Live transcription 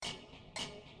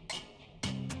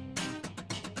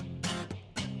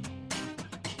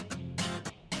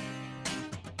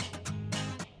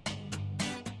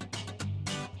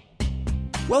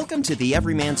Welcome to the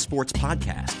Everyman Sports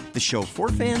Podcast, the show for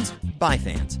fans, by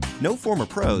fans. No former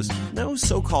pros, no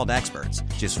so-called experts,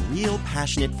 just real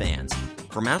passionate fans.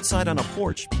 From outside on a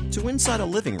porch to inside a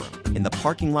living room, in the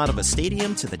parking lot of a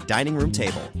stadium to the dining room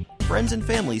table, friends and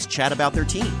families chat about their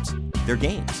teams, their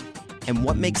games, and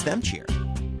what makes them cheer.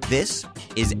 This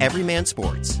is Everyman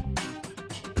Sports.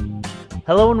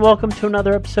 Hello and welcome to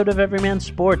another episode of Everyman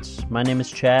Sports. My name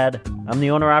is Chad. I'm the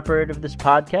owner-operator of this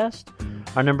podcast.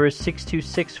 Our number is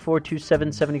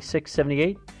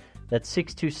 626-427-7678. That's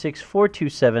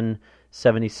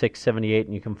 626-427-7678,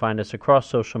 and you can find us across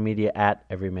social media at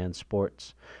Everyman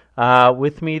Sports.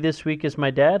 With me this week is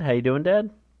my dad. How you doing, Dad?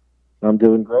 I'm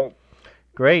doing great.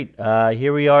 Great.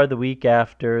 Here we are the week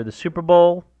after the Super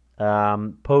Bowl,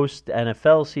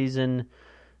 post-NFL season.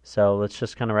 So let's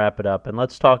just kind of wrap it up, and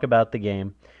let's talk about the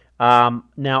game.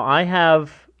 Now, I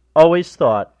have always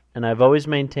thought, and I've always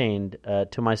maintained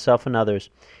to myself and others,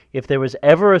 if there was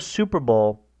ever a Super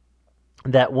Bowl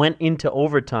that went into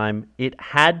overtime, it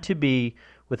had to be,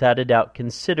 without a doubt,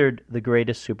 considered the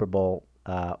greatest Super Bowl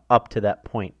up to that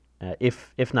point,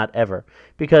 if not ever,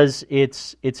 because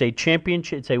it's a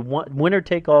championship, it's a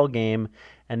winner-take-all game,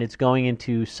 and it's going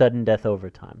into sudden death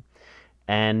overtime.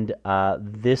 And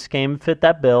this game fit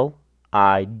that bill.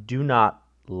 I do not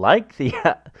like the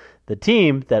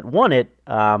team that won it,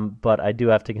 but I do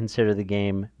have to consider the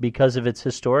game because of its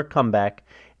historic comeback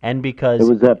and because it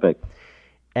was epic.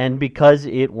 And because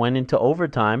it went into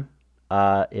overtime,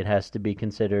 it has to be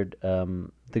considered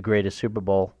the greatest Super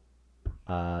Bowl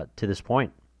to this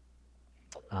point.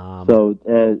 Because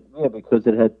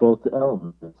it had both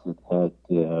elements. It had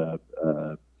a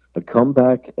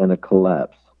comeback and a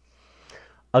collapse.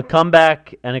 A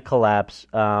comeback and a collapse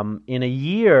in a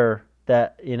year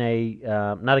that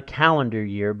not a calendar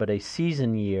year, but a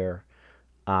season year,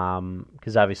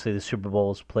 because obviously the Super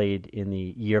Bowl is played in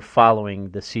the year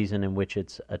following the season in which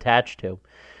it's attached to.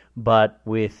 But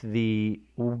with the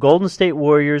Golden State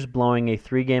Warriors blowing a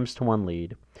 3-1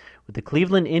 lead, with the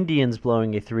Cleveland Indians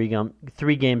blowing a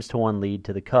 3-1 lead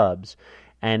to the Cubs,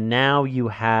 and now you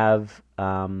have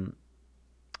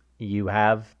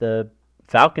the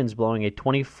Falcons blowing a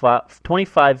 25-point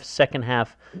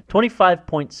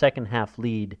second half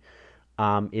lead.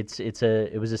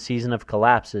 It was a season of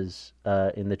collapses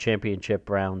in the championship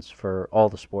rounds for all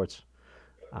the sports.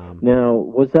 Now,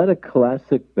 was that a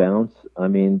classic bounce? I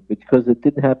mean, because it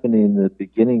didn't happen in the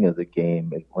beginning of the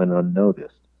game, it went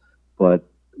unnoticed. But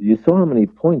you saw how many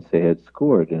points they had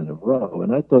scored in a row,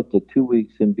 and I thought the 2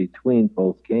 weeks in between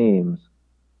both games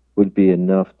would be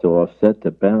enough to offset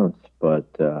the bounce, but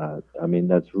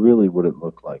that's really what it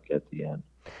looked like at the end.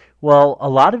 Well, a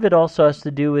lot of it also has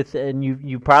to do with, and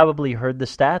you probably heard the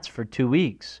stats for 2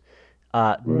 weeks.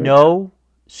 Right. No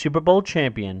Super Bowl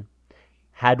champion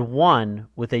had won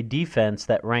with a defense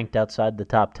that ranked outside the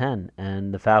top 10,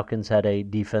 and the Falcons had a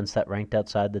defense that ranked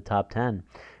outside the top 10.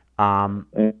 And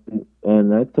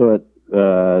I thought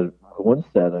one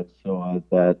stat I saw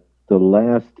that the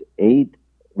last 8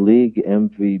 league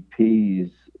MVPs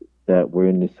that were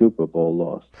in the Super Bowl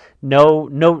lost. No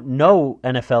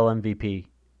NFL MVP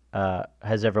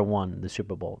has ever won the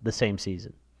Super Bowl the same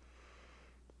season.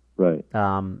 Right.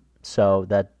 So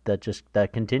that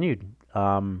continued.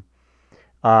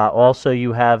 Also,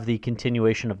 you have the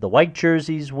continuation of the white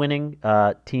jerseys winning.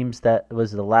 Teams that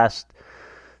was the last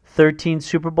 13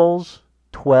 Super Bowls.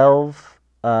 12.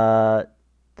 The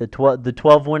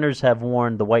 12 winners have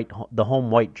worn the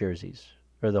home white jerseys.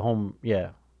 Or the home, yeah.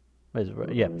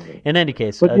 In any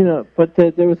case. But,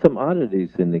 there were some oddities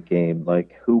in the game,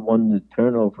 like who won the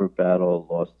turnover battle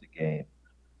lost the game.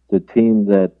 The team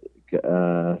that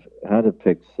had a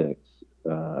pick six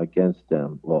against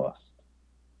them lost.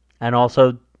 And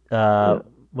also,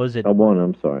 was it? A 1,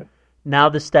 I'm sorry. Now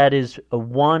the stat is a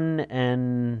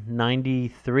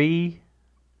 1-93.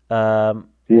 Yeah.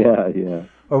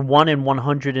 Or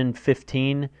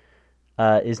 1-115.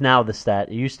 Is now the stat.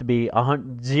 It used to be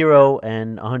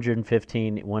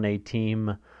 0-115 when a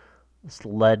team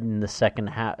led in the second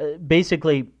half.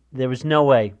 Basically, there was no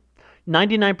way.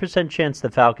 99% chance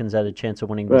the Falcons had a chance of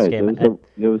winning this game.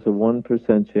 There was a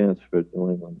 1% chance for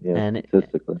New England,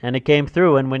 statistically. And it came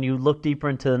through, and when you look deeper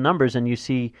into the numbers and you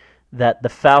see that the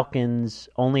Falcons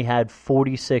only had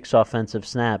 46 offensive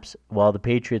snaps, while the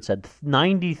Patriots had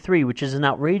 93, which is an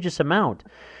outrageous amount.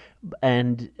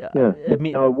 And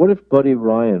what if Buddy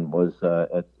Ryan was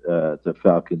at the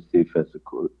Falcons defensive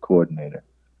coordinator?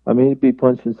 I mean, he'd be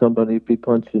punching somebody. He'd be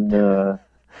punching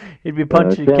He'd be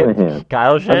punching Shanahan.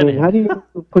 Kyle Shanahan. I mean, how do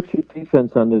you put your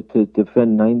defense under to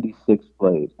defend 93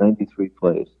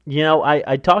 plays? You know,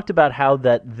 I talked about how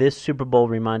that this Super Bowl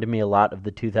reminded me a lot of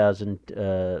the 2000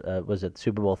 was it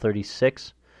Super Bowl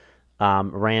 36,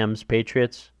 Rams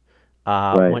Patriots.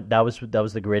 Right. That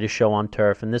was the greatest show on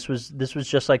turf, and this was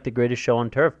just like the greatest show on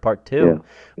turf, part 2.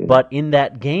 Yeah. But in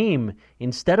that game,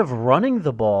 instead of running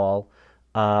the ball,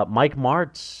 Mike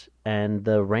Martz and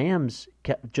the Rams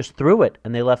just threw it,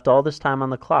 and they left all this time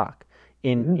on the clock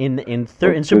in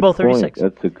Super Bowl 36.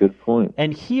 That's a good point.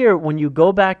 And here, when you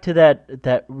go back to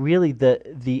that really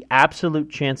the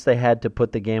absolute chance they had to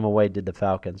put the game away, did the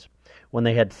Falcons when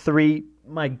they had three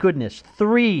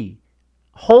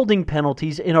holding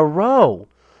penalties in a row.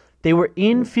 They were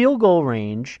in field goal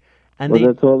range, and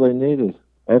that's all they needed.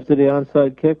 After the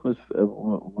onside kick was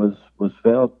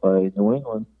failed by New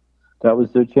England, that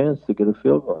was their chance to get a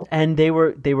field goal. And they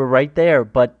were right there,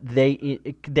 but they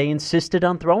insisted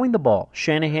on throwing the ball.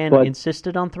 Shanahan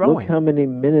insisted on throwing. Look how many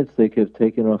minutes they could have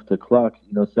taken off the clock.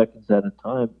 Seconds at a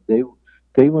time.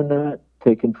 They were not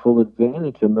taking full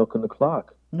advantage of milking the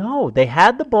clock. No, they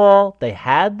had the ball. They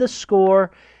had the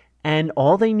score. And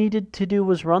all they needed to do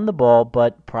was run the ball,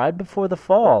 but pride before the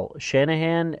fall.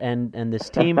 Shanahan and this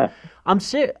team. I'm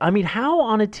serious. I mean, how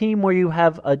on a team where you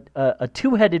have a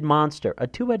two-headed monster, a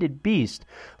two-headed beast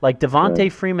like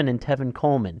Devontae Freeman and Tevin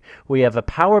Coleman, where you have a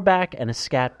power back and a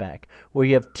scat back, where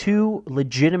you have two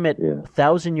legitimate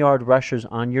 1,000-yard rushers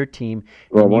on your team.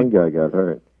 Well, one guy got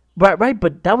hurt. Right,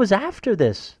 but that was after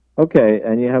this. Okay,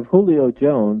 and you have Julio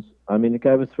Jones. I mean, the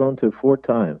guy was thrown to 4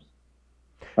 times.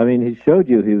 I mean, he showed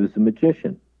you he was a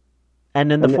magician.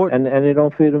 And then and they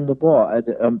don't feed him the ball.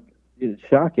 It's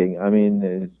shocking. I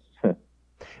mean,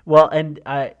 well, and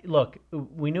look,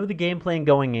 we knew the game plan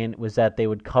going in was that they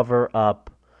would cover up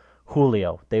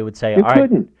Julio. They would say, "You all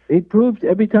couldn't." Right. He proved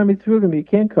every time he threw him, you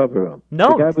can't cover him. No,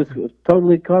 the guy was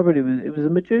totally covered. He was a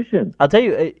magician. I'll tell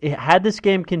you, had this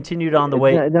game continued on the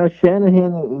way. Now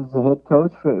Shanahan is the head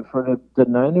coach for the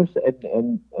Niners,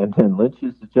 and Lynch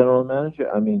is the general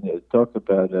manager. I mean, talk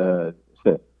about a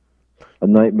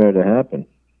nightmare to happen.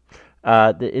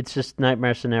 It's just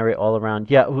nightmare scenario all around.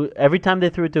 Yeah, every time they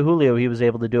threw it to Julio, he was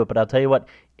able to do it. But I'll tell you what,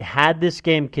 had this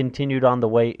game continued on the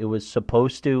way it was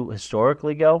supposed to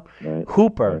historically go, right.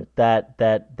 Hooper, right.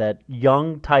 that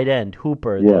young tight end,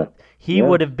 Hooper, he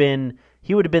would have been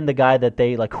the guy that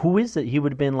they like. Who is it? He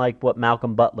would have been like what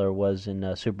Malcolm Butler was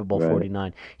in Super Bowl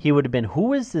 49. He would have been,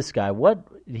 who is this guy?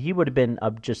 He would have been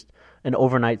just an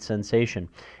overnight sensation.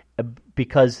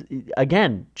 Because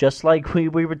again, just like we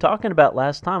were talking about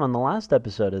last time on the last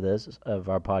episode of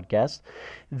our podcast,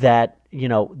 that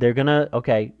they're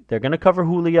gonna cover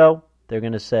Julio. They're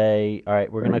gonna say, all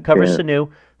right, we're gonna cover Sanu.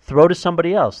 Throw to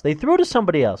somebody else. They threw to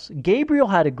somebody else. Gabriel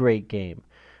had a great game.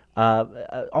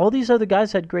 All these other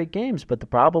guys had great games, but the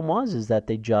problem is that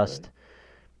they just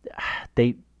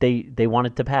they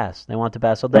wanted to pass. They wanted to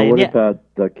pass all day. What about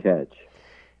the catch?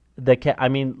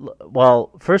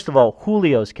 First of all,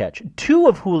 Julio's catch. 2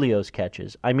 of Julio's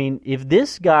catches. I mean, if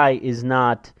this guy is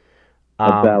not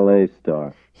a ballet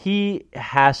star, he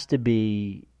has to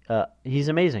be. He's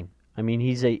amazing. I mean,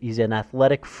 he's an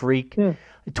athletic freak. Yeah.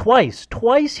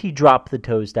 Twice he dropped the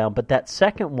toes down, but that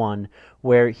second one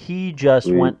where he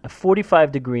just went a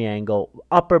 45-degree angle,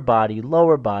 upper body,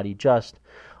 lower body, just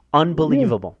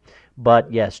unbelievable. Yeah.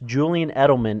 But yes, Julian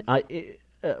Edelman.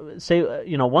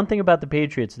 One thing about the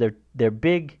Patriots, they're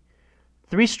big.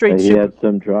 3 straight. He had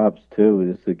some drops too.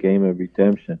 It's a game of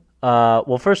redemption.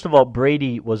 Well, first of all,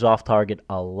 Brady was off target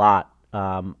a lot.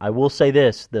 I will say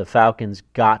this: the Falcons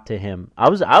got to him. I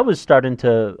was starting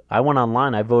to. I went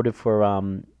online. I voted for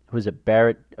who's it?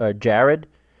 Barrett or Jared?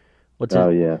 What's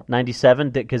it? 97.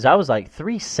 Because I was like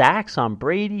 3 sacks on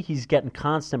Brady. He's getting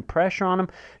constant pressure on him.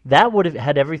 That would have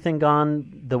had everything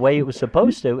gone the way it was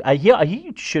supposed to.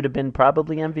 He should have been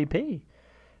probably MVP.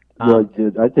 Well,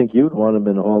 dude, I think you'd want him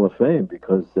in the Hall of Fame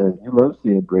because you love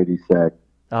seeing Brady sack.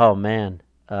 Oh man.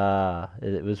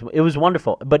 It was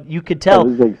wonderful, but you could tell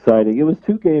it was exciting. It was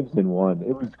 2 games in one.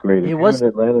 It was great. If you were an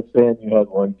Atlanta fan, you had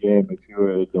 1 game. If you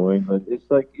were New England, it's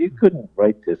like you couldn't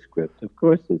write this script. Of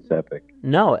course, it's epic.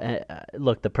 No,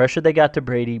 look, the pressure they got to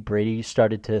Brady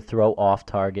started to throw off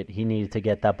target. He needed to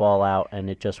get that ball out, and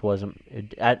it just wasn't.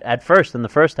 At first, in the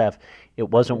first half, it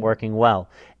wasn't working well.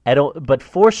 But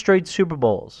 4 straight Super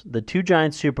Bowls, the 2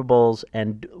 Giants Super Bowls,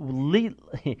 and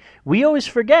we always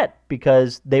forget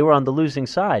because they were on the losing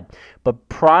side. But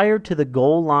prior to the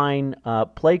goal line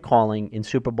play calling in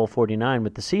Super Bowl 49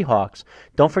 with the Seahawks,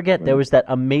 don't forget there was that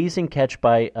amazing catch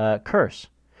by Kearse.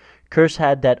 Kearse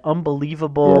had that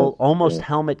unbelievable, almost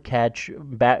helmet catch,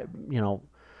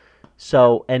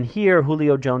 So, and here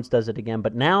Julio Jones does it again,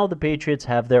 but now the Patriots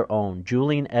have their own.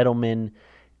 Julian Edelman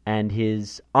and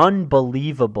his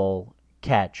unbelievable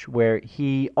catch where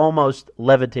he almost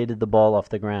levitated the ball off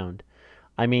the ground.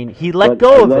 I mean, he let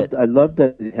go of it. I love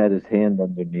that he had his hand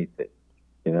underneath it,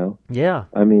 you know? Yeah.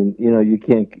 I mean, you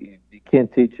can't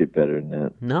teach it better than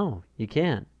that. No, you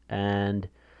can't. And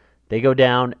they go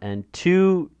down and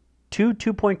two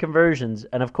 2-point conversions,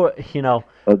 and of course,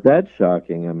 Oh, that's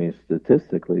shocking. I mean,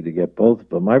 statistically, to get both of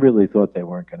them, I really thought they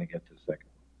weren't going to get to second.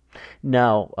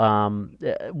 No,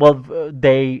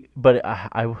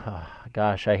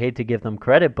 gosh, I hate to give them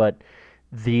credit, but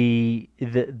the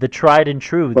tried and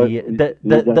true, but you're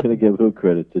not going to give who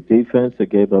credit? The defense that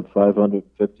gave up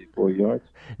 554 yards?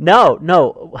 No.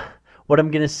 What I'm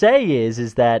going to say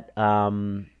is that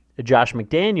Josh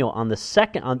McDaniel on the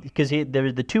second, because there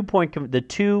was the 2-point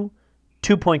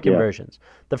conversions.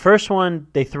 The first one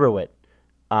they threw it,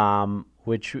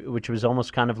 which was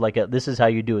almost kind of like this is how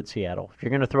you do it, Seattle. If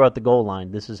you're going to throw out the goal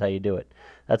line, this is how you do it.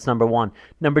 That's number one.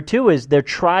 Number two is they're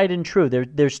tried and true.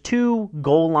 There's two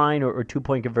goal line or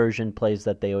 2-point conversion plays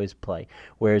that they always play.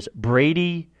 Whereas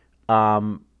Brady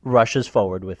rushes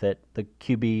forward with it, the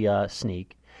QB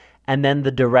sneak, and then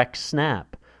the direct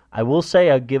snap. I will say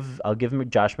I'll give him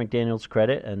Josh McDaniels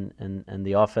credit and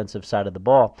the offensive side of the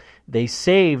ball. They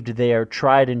saved their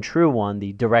tried and true one,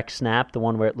 the direct snap, the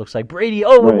one where it looks like Brady,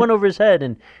 it went over his head,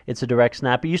 and it's a direct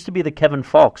snap. It used to be the Kevin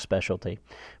Falk specialty,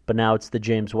 but now it's the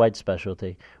James White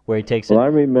specialty, where he takes it. Well, I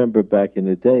remember back in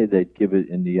the day, they'd give it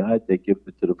in the eye, they'd give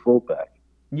it to the fullback.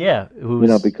 Yeah.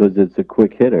 Because it's a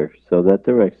quick hitter. So that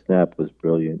direct snap was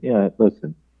brilliant. Yeah,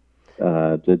 listen.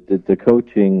 The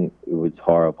coaching was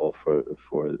horrible for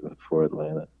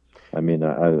Atlanta. I mean,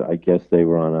 I guess they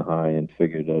were on a high and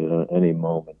figured that at any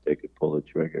moment they could pull the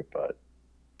trigger, but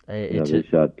they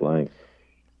shot blank.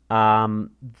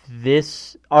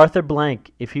 This Arthur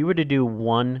Blank, if he were to do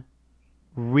one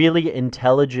really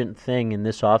intelligent thing in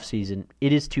this offseason,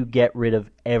 it is to get rid of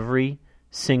every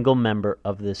single member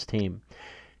of this team.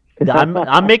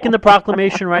 I'm making the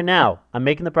proclamation right now.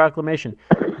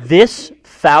 This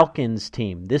Falcons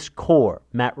team, this core,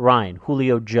 Matt Ryan,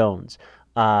 Julio Jones,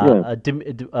 the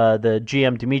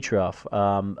GM Dimitroff,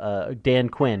 Dan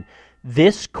Quinn,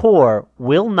 this core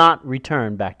will not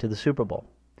return back to the Super Bowl.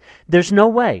 There's no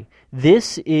way.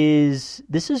 This is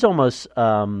almost.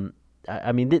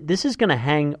 This is going to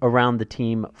hang around the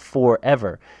team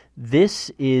forever. This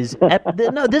is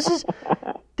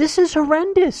This is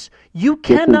horrendous. You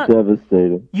cannot. This is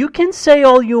devastating. You can say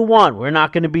all you want. We're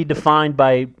not going to be defined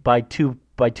by two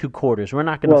quarters. We're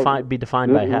not going to be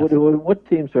defined by half. What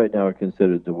teams right now are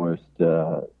considered the worst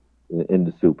in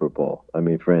the Super Bowl? I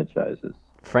mean, franchises.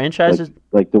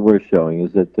 Like the worst showing.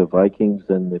 Is it the Vikings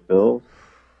and the Bills?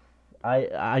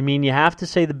 I mean, you have to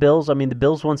say the Bills. I mean, the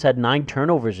Bills once had 9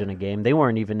 turnovers in a game. They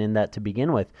weren't even in that to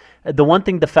begin with. The one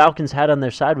thing the Falcons had on their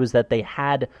side was that they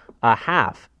had a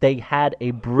half. They had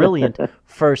a brilliant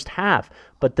first half.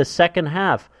 But the second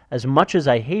half, as much as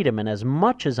I hate him and as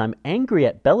much as I'm angry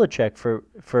at Belichick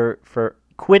for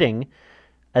quitting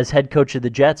as head coach of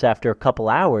the Jets after a couple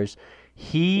hours,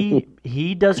 he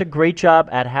does a great job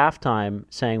at halftime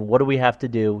saying, what do we have to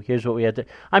do? Here's what we have to.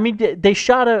 I mean, they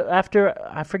shot after,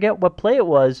 I forget what play it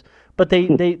was, but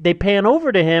they pan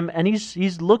over to him and he's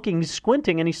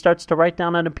squinting, and he starts to write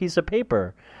down on a piece of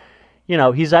paper.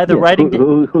 He's either writing.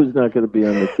 Who's not going to be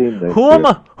on the team next Who am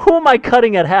I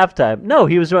cutting at halftime? No,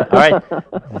 he was all right.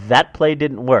 That play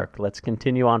didn't work. Let's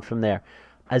continue on from there.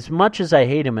 As much as I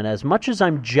hate him and as much as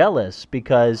I'm jealous,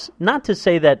 because not to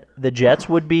say that the Jets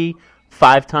would be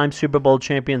 5-time Super Bowl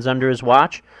champions under his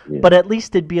watch, but at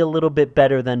least it'd be a little bit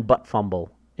better than butt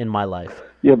fumble in my life.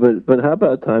 Yeah, but how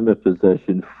about time of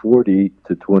possession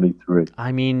 40-23?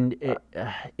 I mean,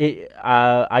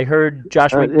 I heard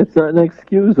Josh. It's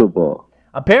inexcusable.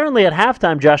 Apparently, at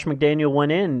halftime, Josh McDaniel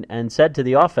went in and said to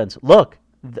the offense, "Look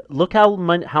how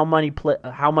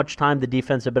much time the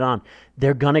defense have been on.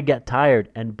 They're gonna get tired."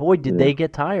 And boy, did they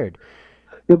get tired.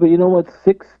 Yeah, but you know what?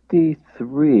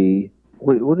 63.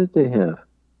 What did they have?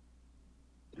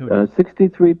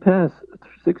 63 passes.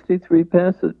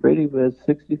 Brady has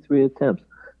 63 attempts.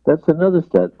 That's another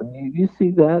stat. When you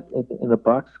see that in a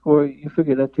box score, you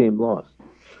figure that team lost.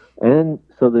 And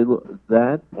so they lost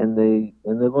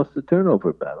the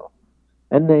turnover battle.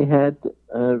 And they had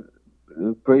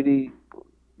Brady,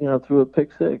 threw a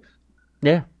pick six.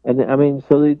 Yeah. And I mean,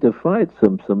 so they defied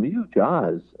some huge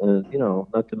odds,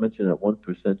 not to mention that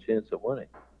 1% chance of winning.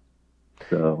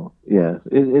 So, yeah,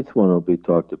 it's one that'll be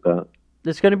talked about.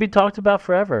 It's going to be talked about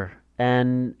forever.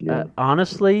 And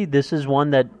honestly, this is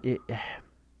one that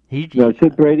Now,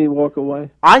 should Brady walk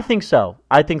away? I think so.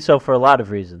 I think so for a lot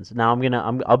of reasons. Now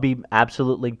I'll be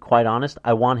absolutely quite honest.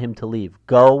 I want him to leave.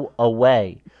 Go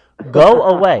away. Go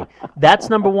away. That's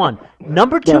number one.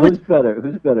 Number two. Now, who's better?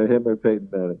 Who's better, him or Peyton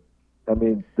Manning? I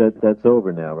mean, that's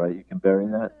over now, right? You can bury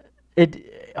that.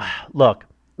 Look.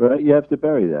 Right, you have to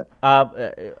bury that.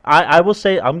 I will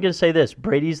say, I'm going to say this: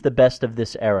 Brady's the best of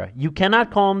this era. You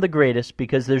cannot call him the greatest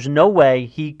because there's no way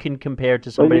he can compare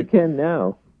to somebody. Well, you can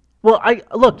now. Well,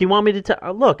 you want me to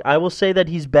tell? Look, I will say that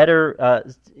he's better,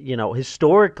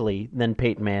 historically than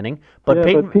Peyton Manning. But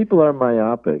but people are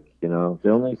myopic. They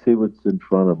only see what's in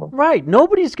front of them. Right.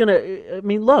 Nobody's gonna. I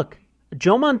mean, look,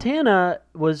 Joe Montana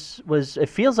was. It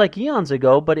feels like eons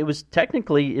ago, but it was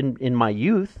technically in my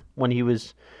youth when he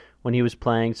was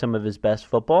playing some of his best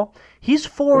football. He's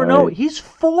 4-0. Right. He's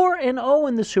 4-0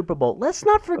 in the Super Bowl. Let's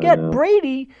not forget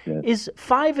Brady is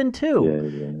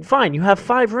 5-2. Yeah. Fine, you have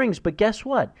 5 rings, but guess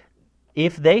what?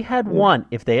 If they had won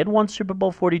Super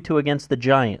Bowl 42 against the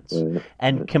Giants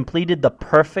and completed the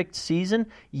perfect season,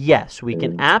 yes, we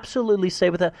can absolutely say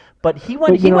with that. But he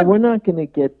went. We're not going to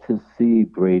get to see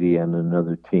Brady on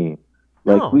another team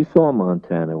like we saw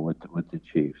Montana with the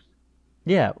Chiefs.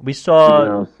 Yeah, we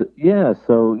saw. So it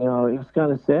was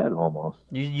kind of sad almost.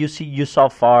 You saw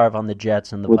Favre on the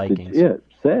Jets and the Vikings.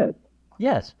 Sad.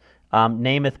 Yes.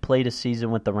 Namath played a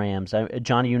season with the Rams.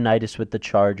 Johnny Unitas with the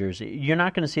Chargers. You're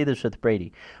not going to see this with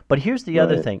Brady. But here's the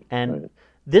other thing, and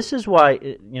this is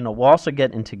why we'll also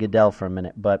get into Goodell for a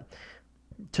minute. But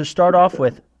to start off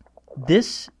with,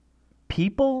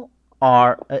 people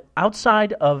are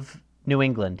outside of New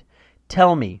England.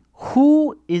 Tell me,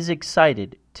 who is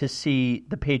excited to see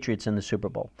the Patriots in the Super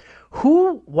Bowl?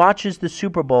 Who watches the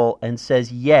Super Bowl and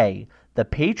says, "Yay, the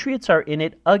Patriots are in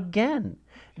it again"?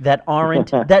 That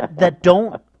aren't that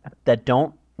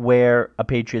don't wear a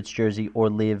Patriots jersey or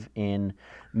live in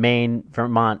Maine,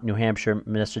 Vermont, New Hampshire,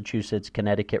 Massachusetts,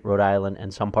 Connecticut, Rhode Island,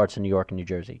 and some parts of New York and New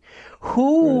Jersey.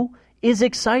 Who is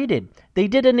excited? They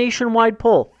did a nationwide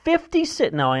poll.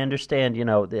 56. Now I understand,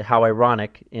 how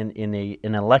ironic in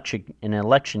an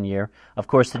election year. Of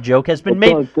course, the joke has been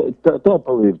made. Don't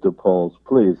believe the polls,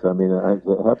 please. I mean,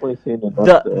 have we seen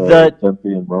enough them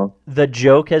being wrong? The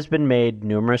joke has been made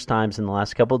numerous times in the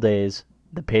last couple of days.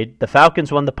 The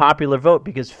Falcons won the popular vote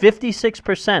because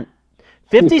 56%.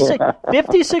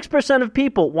 56% of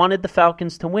people wanted the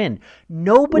Falcons to win.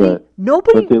 Nobody.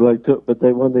 But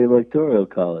they won the Electoral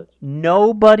College.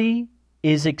 Nobody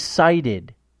is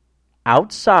excited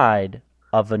outside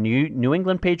of a New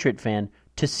England Patriot fan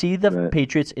to see the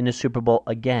Patriots in a Super At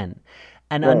again.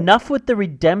 And enough with the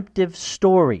redemptive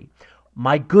story.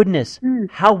 My goodness,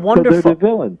 how wonderful! They're the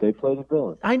villain. They play the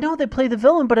villain. I know they play the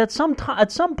villain, but at some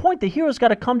point, the hero's got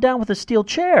to come down with a steel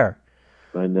chair.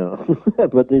 I know,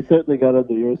 but they certainly got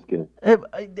under your skin.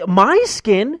 My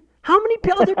skin? How many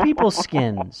other people's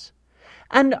skins?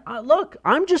 And look,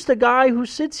 I'm just a guy who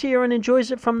sits here and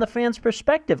enjoys it from the fan's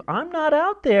perspective. I'm not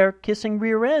out there kissing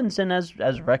rear ends and, as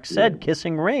Rex said,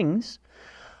 kissing rings.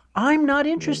 I'm not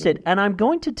interested, and I'm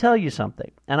going to tell you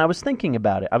something. And I was thinking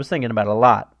about it. I was thinking about it a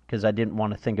lot because I didn't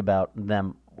want to think about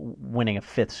them winning a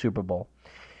 5th Super Bowl.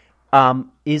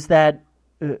 Is that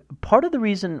part of the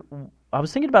reason? I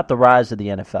was thinking about the rise of the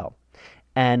NFL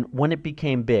and when it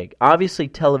became big. Obviously,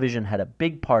 television had a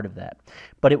big part of that.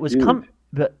 But it was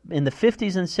but in the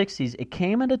 50s and 60s, it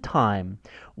came at a time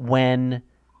when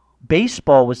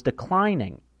baseball was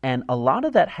declining. And a lot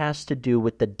of that has to do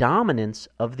with the dominance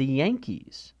of the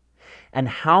Yankees and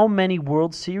how many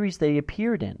World Series they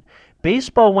appeared in.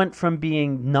 Baseball went from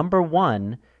being number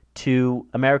one to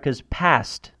America's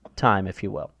pastime, if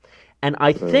you will. And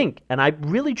I think, and I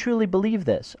really truly believe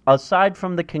this, aside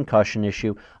from the concussion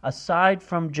issue, aside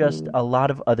from just a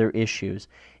lot of other issues,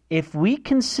 if we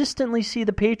consistently see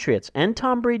the Patriots and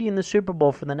Tom Brady in the Super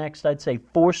Bowl for the next, I'd say,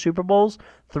 4 Super Bowls,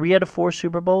 3 out of 4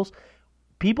 Super Bowls,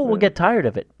 people will get tired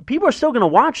of it. People are still going to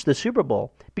watch the Super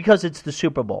Bowl because it's the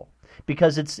Super Bowl.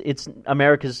 Because it's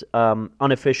America's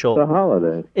unofficial. It's a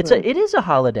holiday. It is a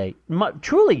holiday.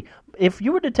 Truly, if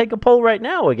you were to take a poll right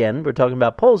now, again, we're talking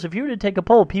about polls. If you were to take a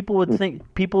poll, people would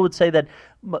say that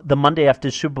the Monday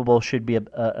after Super Bowl should be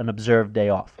an observed day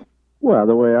off. Well,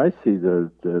 the way I see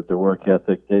the work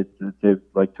ethic, they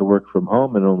like to work from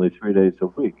home and only 3 days a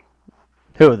week.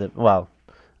 Football?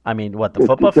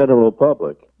 The general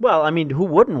public. Well, I mean, who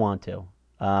wouldn't want to?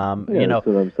 That's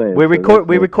what I'm saying. We're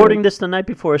recording this the night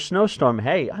before a snowstorm.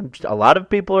 Hey, a lot of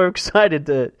people are excited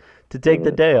to take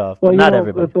the day off, but not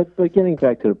everybody. But getting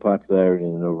back to the popularity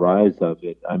and the rise of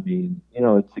it, I mean,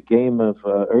 it's a game of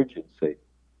urgency.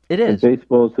 It is. And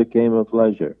baseball is a game of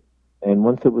leisure. And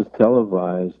once it was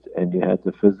televised and you had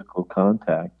the physical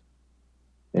contact,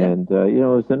 And,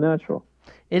 it's a natural.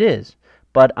 It is.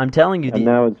 But I'm telling you... And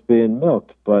now it's being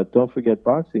milked. But don't forget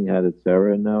boxing had its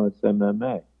era, and now it's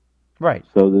MMA. Right.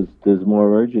 So there's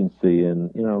more urgency,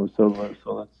 and, so let's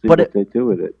see what they do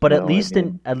with it. But at least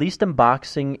in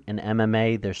boxing and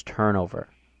MMA, there's turnover.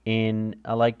 Even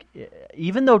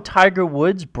though Tiger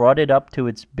Woods brought it up to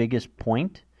its biggest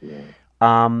point... Yeah.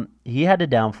 He had a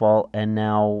downfall, and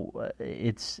now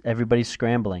everybody's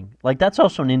scrambling. That's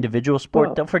also an individual sport.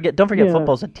 Well, don't forget,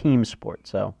 football's a team sport.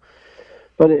 So,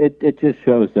 but it just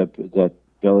shows that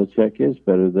Belichick is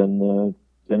better than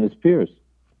his peers.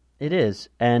 It is,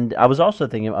 and I was also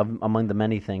thinking among the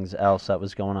many things else that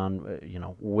was going on,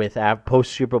 with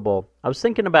post Super Bowl. I was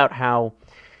thinking about how.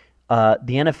 The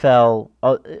NFL,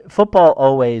 football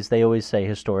they always say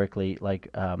historically,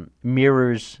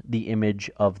 mirrors the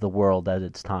image of the world at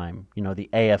its time. The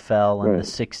AFL in the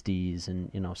 60s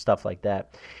and, stuff like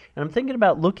that. And I'm thinking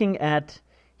about looking at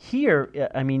here,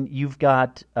 you've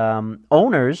got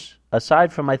owners,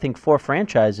 aside from, I think, 4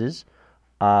 franchises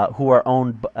who are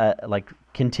owned,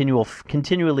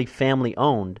 continually family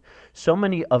owned. So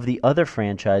many of the other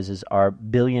franchises are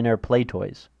billionaire play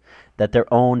toys. That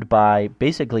they're owned by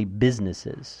basically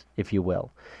businesses, if you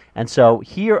will. And so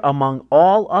here, among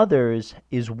all others,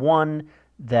 is one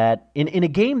that, in a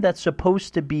game that's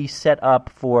supposed to be set up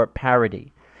for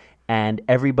parity, and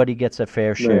everybody gets a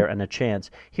fair share and a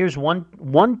chance, here's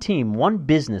one team, one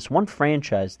business, one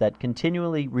franchise that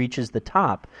continually reaches the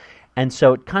top. And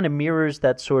so it kind of mirrors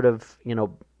that sort of,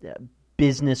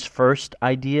 business-first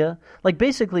idea.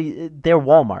 Basically, they're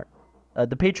Walmart.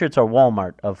 The Patriots are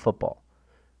Walmart of football.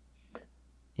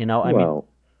 The Walmart.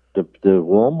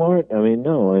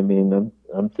 No.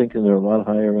 I'm thinking they're a lot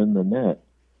higher end than that.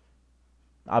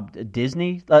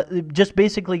 Disney, just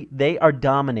basically, they are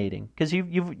dominating because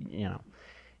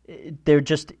they're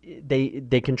just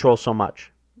they control so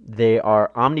much. They are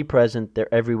omnipresent.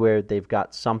 They're everywhere. They've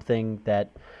got something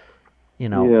that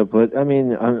Yeah, but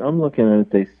I'm looking at it.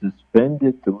 They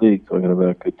suspended the league. Talking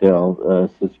about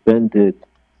Goodell, suspended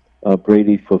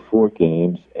Brady for 4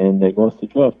 games, and they lost the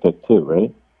draft pick too,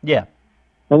 right? Yeah.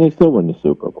 And they still win the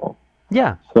Super Bowl.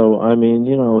 Yeah. So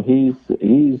he's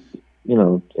in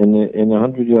the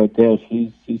 100-yard dash,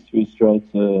 he's 3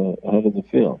 strides ahead of the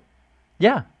field.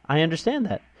 Yeah, I understand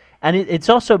that. And it's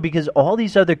also because all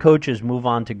these other coaches move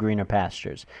on to greener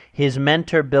pastures. His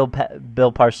mentor, Bill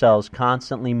Parcells,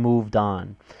 constantly moved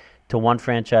on to one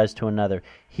franchise to another.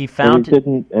 He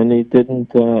didn't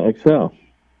excel.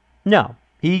 No,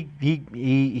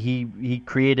 he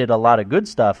created a lot of good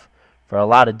stuff for a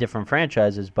lot of different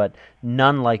franchises, but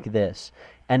none like this.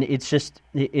 And it's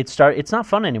not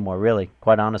fun anymore, really,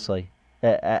 quite honestly.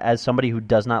 As somebody who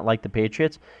does not like the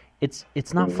Patriots, it's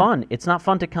not fun. It's not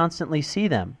fun to constantly see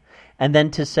them. And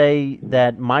then to say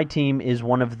that my team is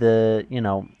one of the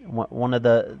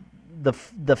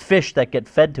fish that get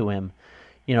fed to him,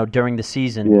 during the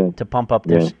season to pump up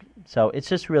their. So it's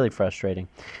just really frustrating.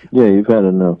 Yeah, you've had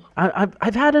enough.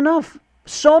 I've had enough.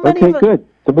 So many. Okay, good.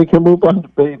 So we can move on to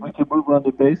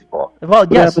baseball. Well,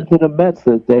 what happened to the Mets?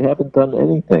 They haven't done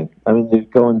anything. They're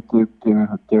going holding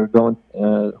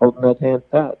that hand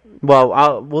pat.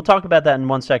 Well, we'll talk about that in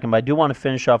 1 second, but I do want to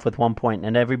finish off with one point.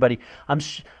 And everybody, I'm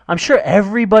sure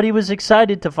everybody was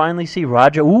excited to finally see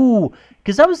Roger. Ooh,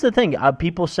 because that was the thing.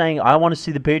 People saying, I want to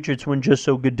see the Patriots win just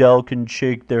so Goodell can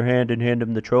shake their hand and hand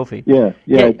him the trophy. Yeah,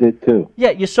 I did too. Yeah,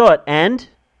 you saw it. And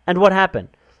what happened?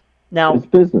 Now, it's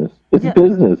business. It's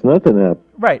business. Nothing happened.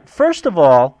 Right. First of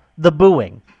all, the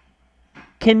booing.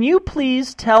 Can you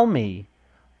please tell me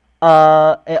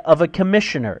of a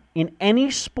commissioner in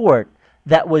any sport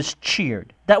that was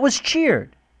cheered? That was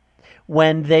cheered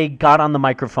when they got on the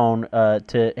microphone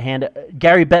to hand.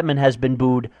 Gary Bettman has been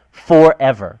booed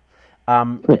forever.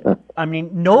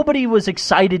 Nobody was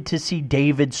excited to see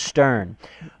David Stern.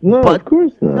 No, of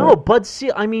course not. No, but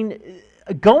see,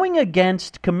 going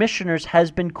against commissioners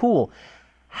has been cool.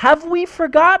 Have we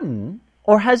forgotten,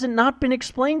 or has it not been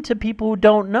explained to people who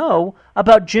don't know,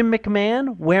 about Jim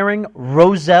McMahon wearing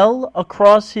Roselle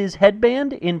across his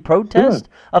headband in protest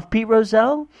of Pete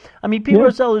Rozelle? Pete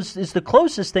Rozelle is the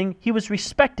closest thing. He was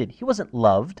respected. He wasn't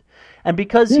loved. And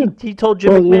because he told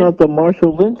Jim McMahon... the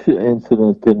Marshall Lynch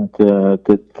incident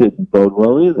didn't bode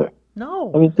well either.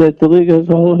 No. The league has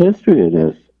a whole history of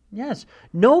this. Yes.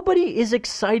 Nobody is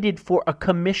excited for a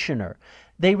commissioner.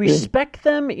 They respect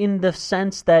them in the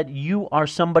sense that you are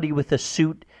somebody with a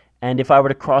suit, and if I were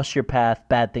to cross your path,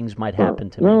 bad things might happen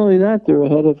to me. Not only that, they're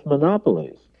ahead of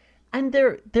monopolies. And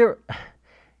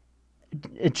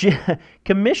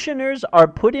commissioners are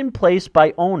put in place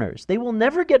by owners. They will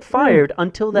never get fired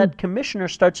until that commissioner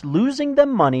starts losing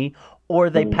them money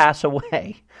or they pass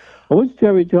away. What's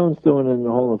Jerry Jones doing in the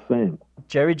Hall of Fame?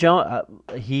 Jerry Jones,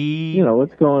 he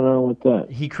what's going on with that?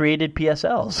 He created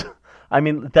PSLs. I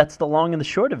mean, that's the long and the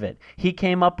short of it. He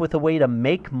came up with a way to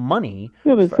make money.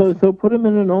 Yeah, but so put him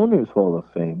in an owner's Hall of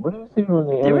Fame. What is he doing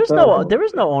in the NFL? There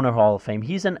is no owner Hall of Fame.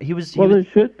 There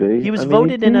should be. He was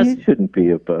voted in as. He shouldn't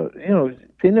be about.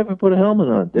 They never put a helmet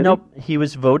on. Did he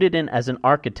was voted in as an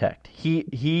architect. He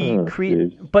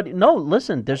created. But no,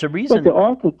 listen. There's a reason. But the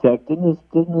architect didn't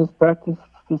his practice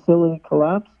facility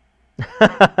collapse?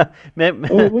 What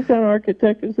kind of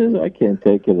architect is this? I can't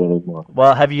take it anymore.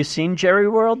 Well, have you seen Jerry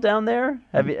World down there?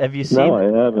 Have you seen? No, I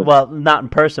haven't. Well, not in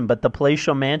person, but the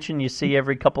palatial mansion you see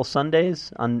every couple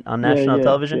Sundays on national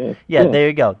television. Yeah, there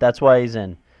you go. That's why he's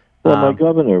in. Well, my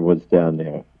governor was down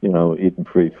there, eating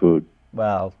free food.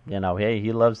 Well, hey,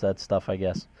 he loves that stuff, I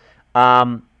guess.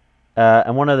 And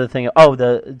one other thing.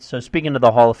 So speaking of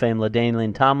the Hall of Fame,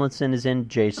 LaDainian Tomlinson is in.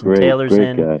 Jason Taylor's great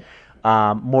in. Guy.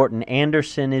 Morton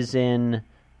Anderson is in.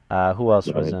 Who else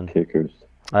was in? Kickers.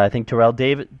 I think Terrell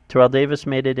Davis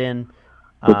made it in.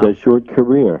 With a short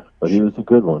career, but he was a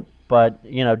good one. But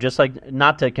just like,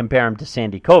 not to compare him to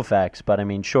Sandy Koufax, but I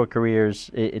mean, short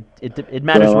careers. It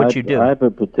matters what you do. I have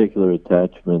a particular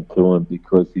attachment to him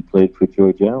because he played for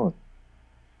George Allen.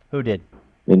 Who did?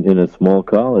 In a small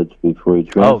college before he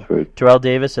transferred. Oh, Terrell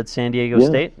Davis at San Diego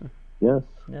State. Yes.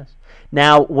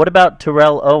 Now, what about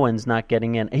Terrell Owens not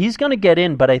getting in? He's going to get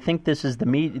in, but I think this is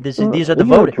these are the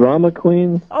voters. Drama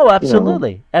queens. Oh,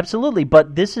 absolutely, absolutely.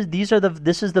 But this is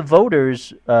the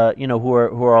voters, who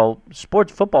are all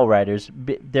sports football writers.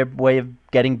 Their way of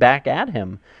getting back at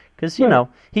him, because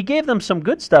he gave them some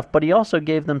good stuff, but he also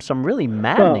gave them some really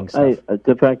maddening stuff.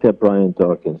 The fact that Brian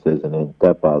Dawkins isn't in,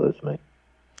 that bothers me.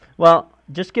 Well,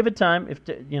 just give it time. If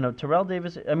Terrell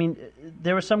Davis, I mean,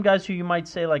 there are some guys who you might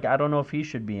say, like, I don't know if he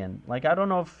should be in. Like, I don't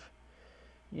know if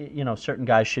certain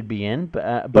guys should be in,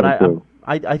 but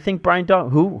I think Brian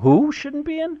Dawkins, who shouldn't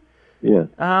be in. Yeah.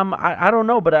 I don't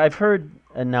know, but I've heard,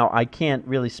 and now I can't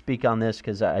really speak on this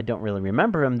because I don't really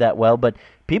remember him that well. But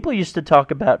people used to talk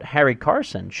about Harry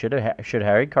Carson. Should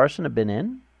Harry Carson have been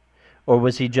in, or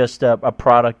was he just a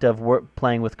product of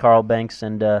playing with Carl Banks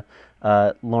and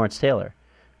Lawrence Taylor?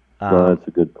 Well, that's a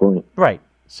good point. Right.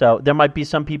 So there might be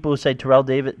some people who say Terrell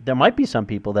Davis. There might be some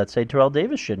people that say Terrell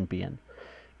Davis shouldn't be in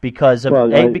because of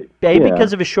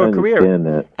because of his short career,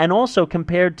 that. And also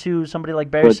compared to somebody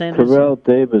like Barry Sanders. Terrell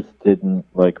Davis didn't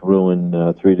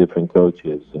ruin 3 different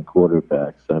coaches and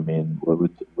quarterbacks. I mean,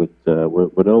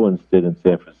 what Owens did in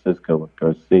San Francisco with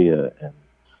Garcia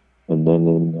and then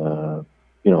in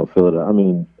Philadelphia. I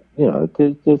mean.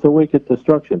 There's a wicked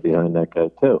destruction behind that guy,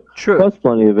 too. True. Plus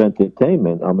plenty of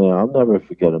entertainment. I mean, I'll never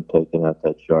forget him taking out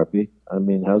that Sharpie. I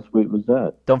mean, how sweet was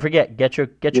that? Don't forget, get your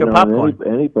popcorn.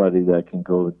 Anybody that can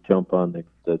go jump on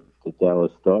the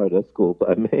Dallas Star, that's cool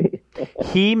by me.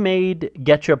 He made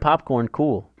Get Your Popcorn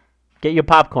cool. Get your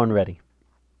popcorn ready.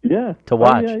 Yeah. To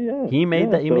watch. Yeah. He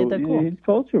made that. He made that cool. He's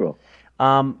cultural.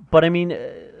 But I mean,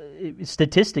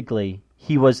 statistically,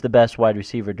 he was the best wide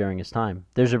receiver during his time.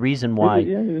 There's a reason why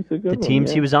the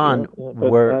teams he was on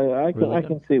were. I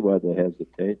can see why they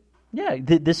hesitate. Yeah,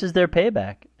 this is their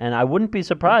payback, and I wouldn't be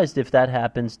surprised if that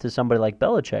happens to somebody like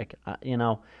Belichick. I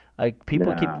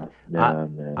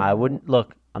wouldn't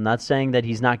look. I'm not saying that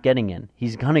he's not getting in.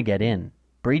 He's gonna get in.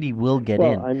 Brady will get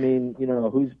in. I mean,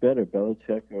 who's better,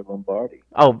 Belichick or Lombardi?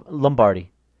 Oh, Lombardi,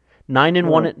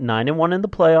 9-1, 9-1 in the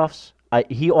playoffs.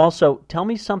 He also tell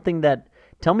me something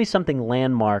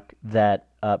landmark that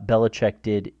Belichick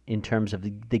did in terms of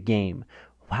the game.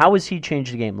 How has he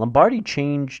changed the game? Lombardi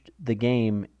changed the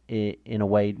game in a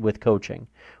way with coaching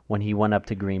when he went up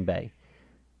to Green Bay.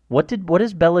 What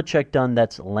has Belichick done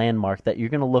that's landmark that you're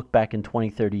going to look back in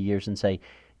 20, 30 years and say,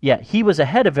 yeah, he was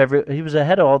ahead of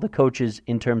all the coaches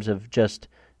in terms of just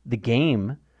the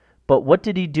game, but what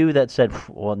did he do that said,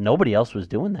 well, nobody else was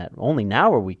doing that. Only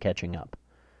now are we catching up.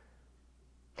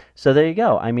 So there you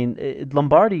go. I mean,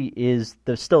 Lombardi is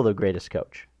still the greatest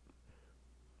coach.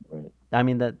 Right. I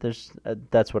mean,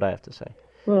 that's what I have to say.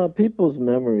 Well, people's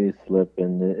memories slip,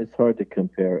 and it's hard to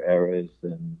compare eras,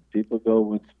 and people go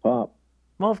with pop.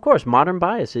 Well, of course, modern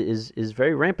bias is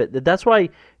very rampant. That's why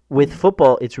with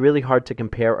football, it's really hard to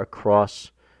compare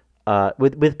across.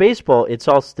 With baseball, it's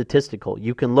all statistical.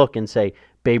 You can look and say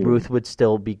Babe Ruth would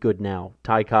still be good now.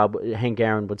 Ty Cobb, Hank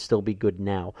Aaron would still be good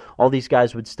now. All these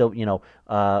guys would still,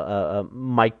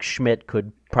 Mike Schmidt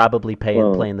could probably play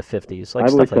in the 50s. I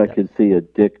wish I could see a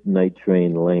Dick Night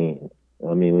Train Lane.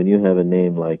 I mean, when you have a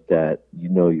name like that,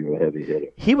 you're a heavy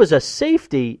hitter. He was a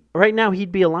safety. Right now,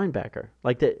 he'd be a linebacker.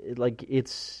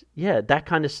 That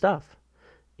kind of stuff.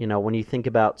 When you think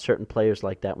about certain players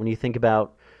like that, when you think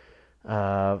about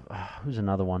who's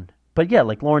another one? But yeah,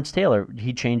 like Lawrence Taylor,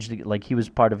 he changed. Like he was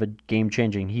part of a game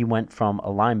changing. He went from a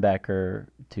linebacker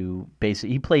to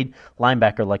he played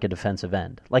linebacker like a defensive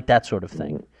end, like that sort of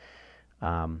thing.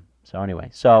 So anyway,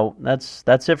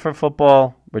 that's it for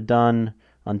football. We're done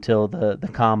until the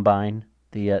combine,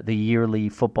 the yearly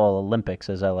football Olympics,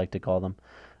 as I like to call them.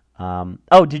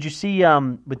 Did you see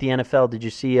with the NFL? Did you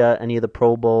see any of the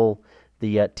Pro Bowl,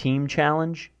 the team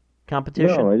challenge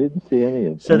competition? No, I didn't see any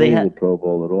of the Pro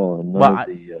Bowl at all, and none of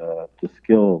the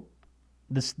skill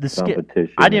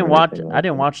competition. I didn't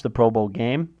watch the Pro Bowl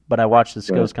game, but I watched the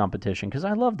skills competition because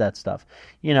I love that stuff.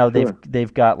 You know,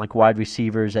 they've got like wide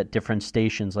receivers at different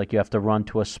stations. Like you have to run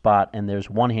to a spot, and there's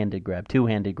one-handed grab,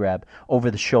 two-handed grab,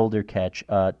 over-the-shoulder catch,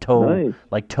 toe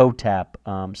tap,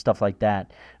 stuff like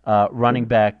that. Running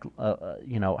back,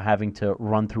 having to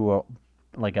run through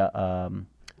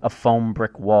a foam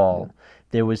brick wall. Yeah.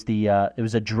 There was it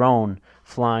was a drone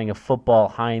flying a football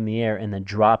high in the air and then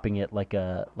dropping it like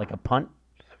a punt.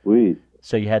 Sweet.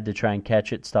 So you had to try and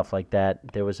catch it, stuff like that.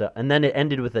 And then it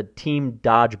ended with a team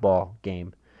dodgeball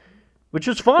game, which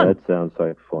was fun. That sounds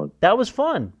like fun. That was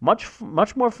fun.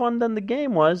 Much more fun than the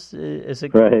game was,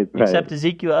 except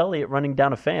Ezekiel Elliott running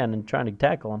down a fan and trying to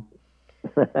tackle him.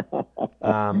 What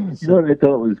I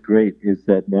thought was great is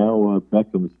that now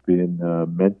Beckham's being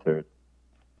mentored.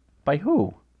 By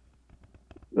who?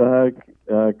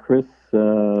 Chris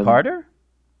Carter?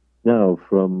 No,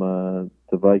 from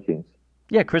the Vikings.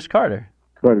 Yeah, Chris Carter.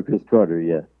 Chris Carter,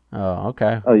 yeah. Oh,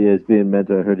 okay. Oh, yeah, he's being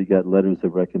mentored. I heard he got letters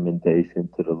of recommendation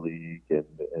to the league and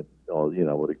all,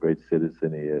 what a great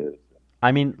citizen he is.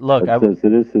 I mean, look. So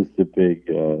this is the big,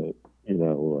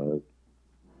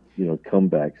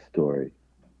 comeback story.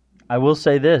 I will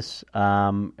say this,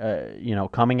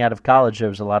 coming out of college, there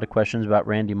was a lot of questions about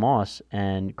Randy Moss,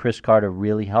 and Chris Carter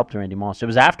really helped Randy Moss. It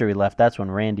was after he left. That's when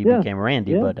Randy became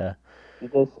Randy. Yeah. But he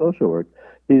does social work.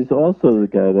 He's also the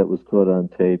guy that was caught on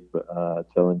tape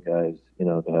telling guys,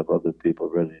 to have other people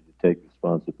ready to take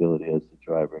responsibility as the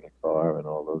driver in a car and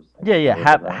all those things. Yeah.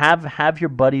 Have your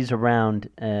buddies around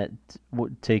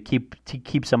to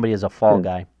keep somebody as a fall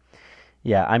guy.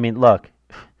 Yeah, I mean, look.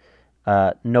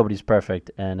 Nobody's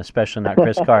perfect, and especially not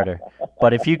Chris Carter.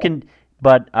 But if you can,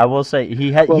 I will say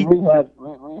rehab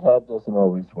doesn't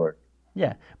always work.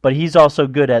 Yeah, but he's also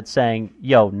good at saying,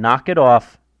 "Yo, knock it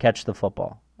off, catch the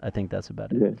football." I think that's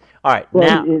about it. Yeah. All right,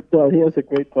 now he has a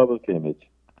great public image.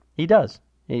 He does.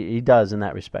 He does in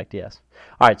that respect, yes.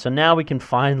 All right, so now we can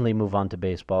finally move on to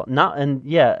baseball. Not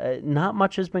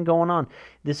much has been going on.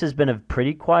 This has been a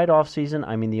pretty quiet offseason.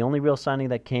 I mean, the only real signing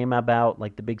that came about,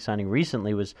 like the big signing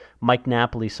recently, was Mike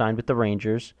Napoli signed with the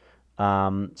Rangers.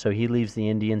 So he leaves the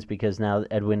Indians because now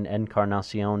Edwin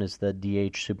Encarnacion is the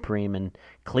DH supreme in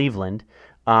Cleveland.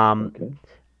 What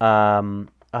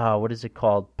is it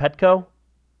called? Petco?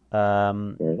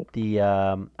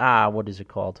 What is it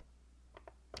called?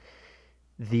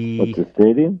 What's the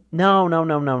stadium? No.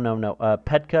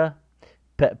 Petco.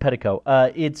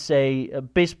 It's a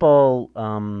baseball.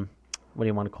 What do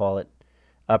you want to call it?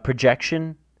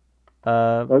 Projection.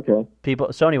 Okay.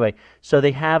 People. So anyway,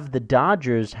 they have the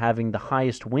Dodgers having the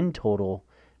highest win total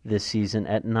this season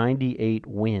at 98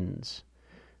 wins.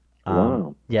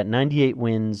 Wow. Yeah, 98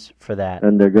 wins for that.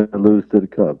 And they're going to lose to the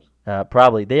Cubs.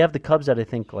 Probably. They have the Cubs at I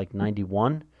think like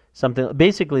 91. Something.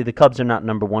 Basically, the Cubs are not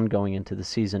number one going into the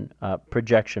season,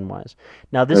 projection-wise.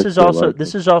 Now, this is also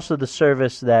the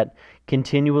service that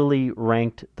continually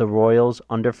ranked the Royals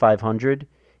under 500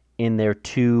 in their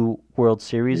 2 World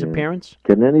Series appearance.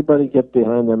 Can anybody get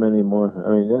behind them anymore? I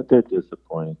mean, they're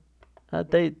disappointing.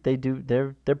 They do.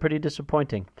 They're pretty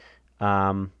disappointing.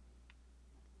 Yeah.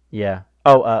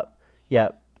 Oh. Yeah.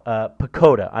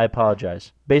 PECOTA. I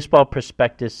apologize. Baseball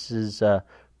Prospectus's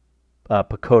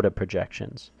PECOTA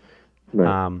projections.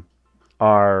 Right.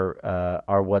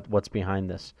 Are what's behind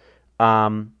this.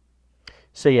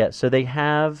 So they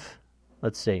have,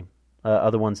 let's see,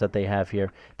 other ones that they have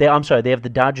here. They have the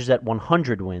Dodgers at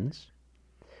 100 wins.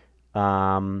 They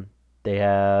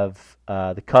have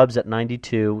the Cubs at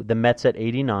 92, the Mets at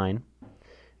 89,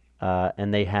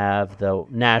 and they have the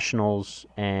Nationals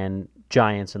and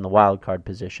Giants in the wild card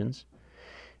positions.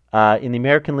 In the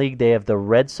American League, they have the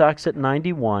Red Sox at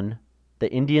 91, the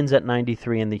Indians at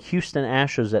 93, and the Houston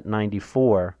Astros at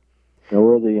 94. Now,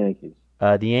 where are the Yankees?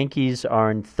 The Yankees are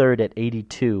in third at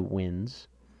 82 wins.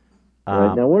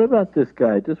 Right. Now, what about this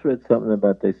guy? I just read something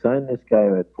about they signed this guy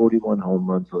who had 41 home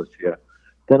runs last year.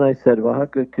 Then I said, well, how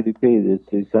good could he be?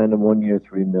 They signed him 1 year,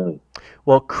 $3 million.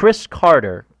 Well, Chris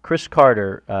Carter,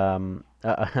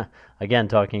 again,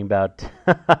 talking about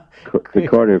the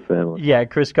Carter family. Yeah,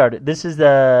 Chris Carter. This is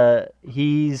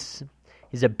he's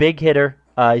a big hitter.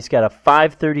 He's got a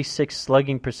 .536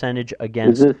 slugging percentage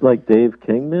against. Is this like Dave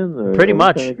Kingman? Or Pretty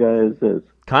much. What kind of guy is this?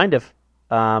 Kind of.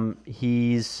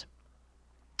 He's.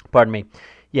 Pardon me.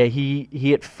 Yeah, he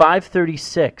hit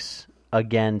 .536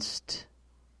 against.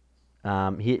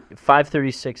 He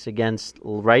 536 against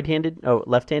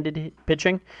left-handed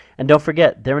pitching, and don't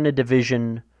forget they're in a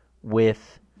division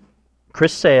with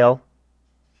Chris Sale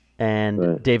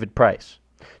and David Price.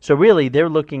 So really, they're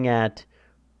looking at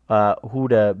who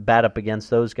to bat up against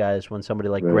those guys when somebody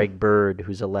like Greg Bird,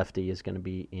 who's a lefty, is going to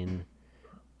be in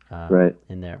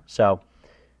there. So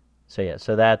yeah,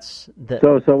 so that's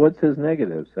So what's his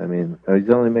negatives? I mean, he's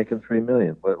only making $3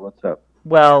 million. What's up?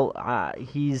 Well,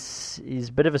 he's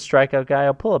a bit of a strikeout guy.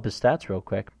 I'll pull up his stats real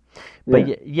quick. But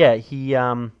the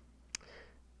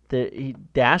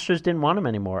Astros didn't want him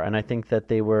anymore, and I think that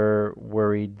they were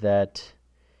worried that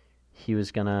he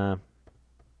was gonna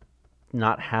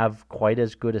not have quite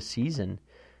as good a season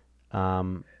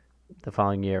the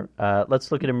following year.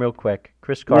 Let's look at him real quick.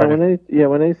 Chris Carter.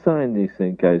 When they sign these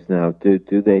guys now,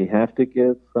 do they have to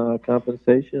give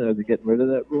compensation? Are they getting rid of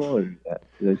that rule, or do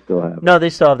they still have? No, they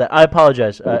still have that. I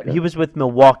apologize. Okay. He was with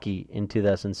Milwaukee in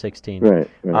 2016. Right.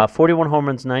 41 home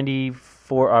runs,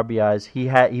 94 RBIs. He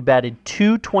batted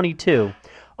 .222.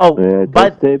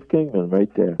 That's Dave Kingman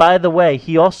right there. By the way,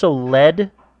 he also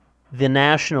led the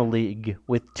National League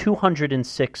with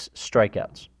 206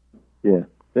 strikeouts. Yeah,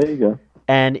 there you go.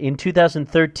 And in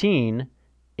 2013,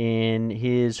 in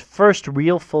his first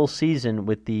real full season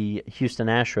with the Houston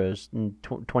Astros in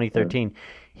 2013,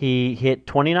 he hit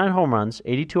 29 home runs,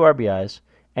 82 RBIs,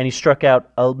 and he struck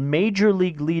out a major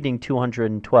league leading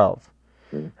 212.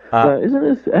 Hasn't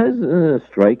a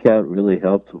strikeout really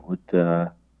helped with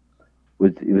so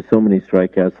many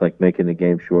strikeouts, like making the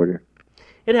game shorter?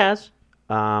 It has.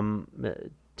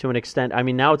 To an extent. I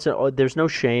mean, now there's no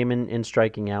shame in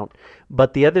striking out.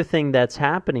 But the other thing that's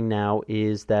happening now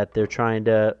is that they're trying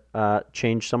to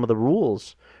change some of the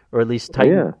rules, or at least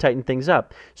tighten things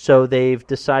up. So they've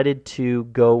decided to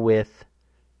go with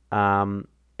the top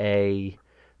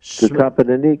of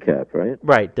the kneecap, right?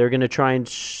 Right. They're going to try and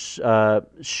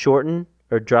shorten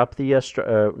or drop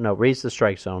raise the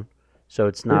strike zone. So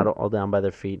it's not all down by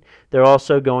their feet. They're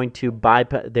also going to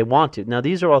bypass. They want to. Now,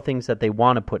 these are all things that they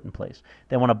want to put in place.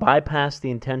 They want to bypass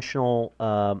the intentional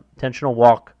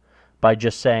walk by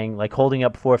just saying, like holding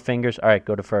up 4 fingers. All right,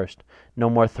 go to first. No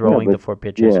more throwing the 4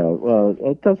 pitches. Yeah, well,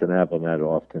 it doesn't happen that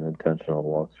often, intentional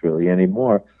walks really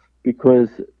anymore, because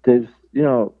there's,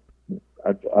 I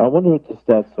wonder what the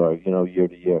stats are, year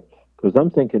to year. Because I'm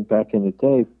thinking back in the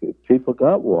day, people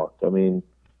got walked. I mean.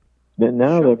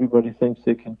 Now everybody thinks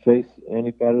they can face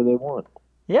any batter they want.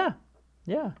 Yeah.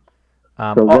 So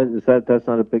that's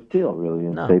not a big deal, really,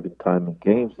 in saving time in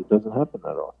games. It doesn't happen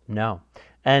that often. No.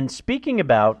 And speaking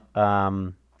about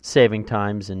saving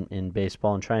times in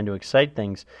baseball and trying to excite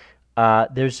things,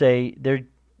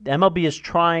 MLB is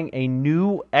trying a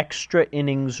new extra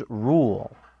innings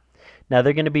rule. Now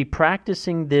they're going to be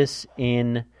practicing this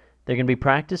in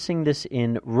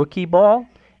rookie ball.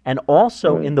 And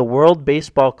also in the World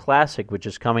Baseball Classic, which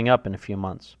is coming up in a few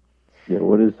months. Yeah,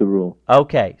 what is the rule?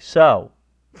 Okay, so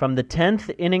from the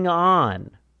 10th inning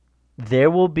on, there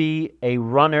will be a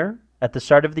runner at the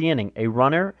start of the inning, a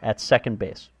runner at second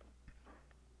base.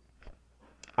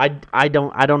 I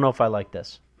don't know if I like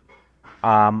this.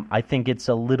 I think it's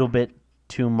a little bit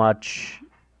too much.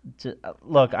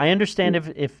 Look, I understand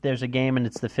if there's a game and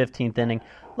it's the 15th inning.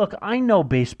 Look, I know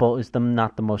baseball is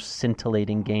not the most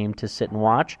scintillating game to sit and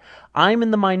watch. I'm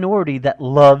in the minority that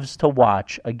loves to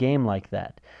watch a game like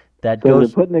that. They're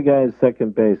putting the guy at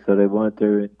second base, so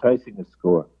they're enticing the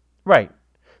score. Right.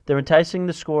 They're enticing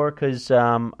the score because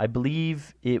I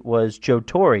believe it was Joe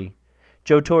Torre.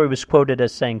 Joe Torre was quoted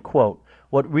as saying, quote,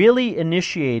 "What really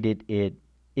initiated it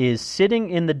is sitting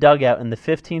in the dugout in the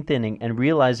 15th inning and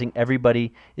realizing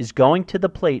everybody is going to the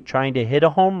plate trying to hit a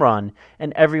home run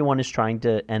and everyone is trying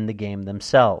to end the game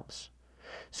themselves."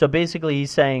 So basically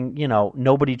he's saying,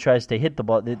 nobody tries to hit the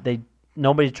ball.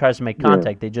 Nobody tries to make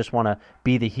contact. They just want to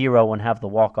be the hero and have the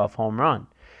walk-off home run.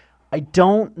 I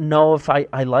don't know if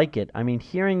I like it. I mean,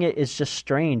 hearing it is just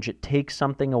strange. It takes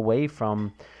something away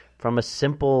from a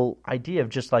simple idea of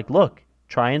just like, look,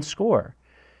 try and score.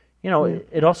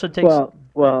 It also takes...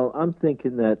 Well, I'm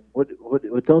thinking that what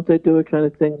don't they do a kind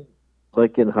of thing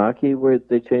like in hockey where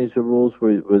they change the rules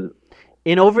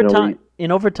in overtime?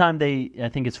 In overtime, I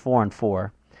think it's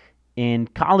 4-on-4. In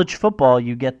college football,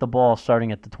 you get the ball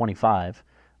starting at the 25.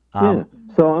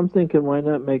 So I'm thinking, why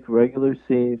not make regular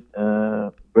season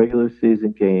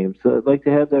games? So, like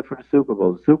they have that for the Super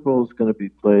Bowl. The Super Bowl is going to be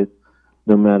played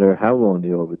no matter how long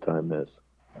the overtime is.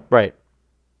 Right.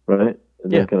 Right.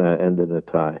 and not going to end in a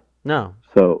tie. No.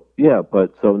 So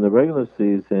so in the regular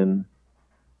season,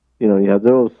 you have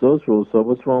those rules. So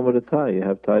what's wrong with a tie? You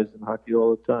have ties in hockey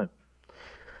all the time.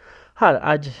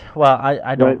 I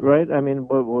don't. Right. I mean,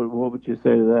 what would you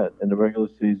say to that? In the regular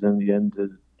season, the end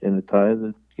in a tie,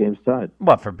 the game's tied.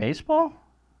 What, for baseball?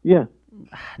 Yeah.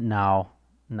 No.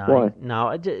 Why? No.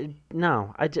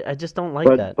 I just don't like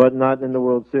that. But not in the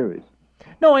World Series.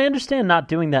 No, I understand not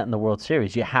doing that in the World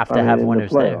Series. You have to have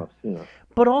winners there.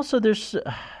 But also, there's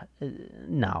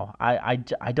no. I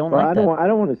don't like that. I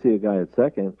don't want to see a guy at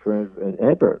second for an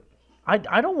Ebert.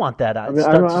 I don't want that. I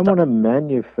want to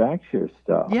manufacture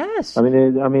stuff. Yes. I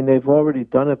mean, they've already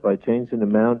done it by changing the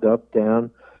mound up,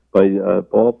 down, by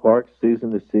ballparks,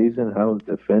 season to season, how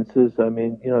defenses. I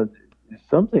mean,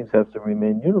 some things have to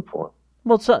remain uniform.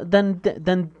 Well, so then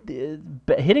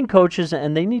hitting coaches,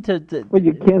 and they need to. Well,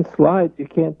 you can't slide. You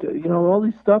can't. All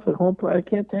these stuff at home plate. I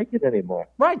can't take it anymore.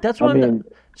 Right. That's what I mean.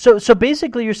 So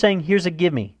basically, you're saying here's a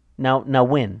gimme. Now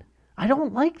win. I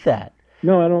don't like that.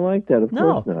 No, I don't like that. Of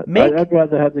course not. I'd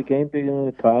rather have the game be in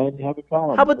a tie and you have a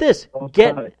column. How about this?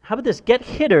 Get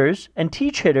hitters and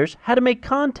teach hitters how to make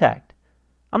contact.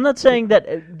 I'm not saying that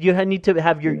you need to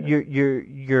have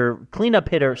your cleanup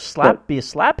hitter be a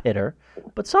slap hitter,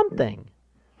 but something.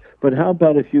 But how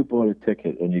about if you bought a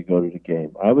ticket and you go to the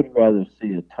game? I would rather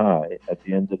see a tie at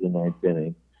the end of the ninth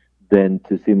inning than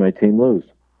to see my team lose.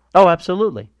 Oh,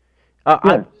 absolutely.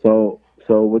 So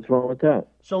what's wrong with that?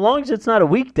 So long as it's not a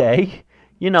weekday.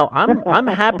 I'm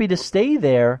happy to stay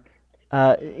there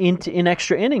in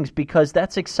extra innings because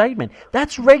that's excitement.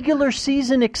 That's regular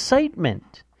season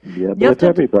excitement. Yeah, but if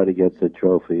everybody gets a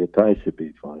trophy, a tie should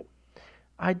be fine.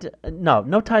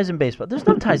 No ties in baseball. There's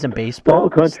no ties in baseball.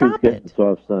 The whole country's getting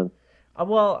soft, son.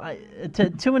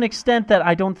 To an extent that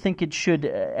I don't think it should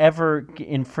ever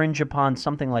infringe upon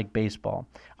something like baseball.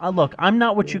 Look, I'm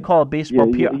not what you call a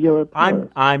baseball purist.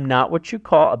 I'm not what you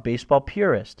call a baseball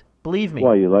purist. Believe me.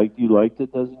 Why, you liked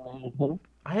it, doesn't it?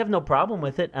 I have no problem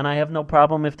with it, and I have no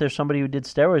problem if there's somebody who did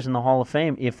steroids in the Hall of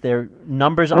Fame. If their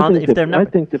numbers I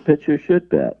think the pitcher should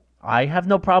bat. I have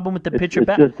no problem with the pitcher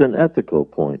batting. It's just an ethical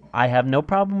point. I have no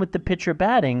problem with the pitcher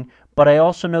batting, but I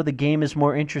also know the game is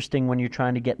more interesting when you're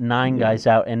trying to get 9 guys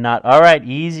out and not, all right,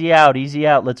 easy out,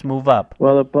 let's move up.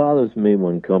 Well, it bothers me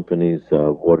when companies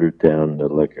water down the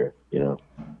liquor,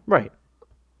 Right.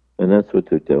 And that's what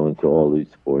they're doing to all these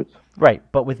sports. Right,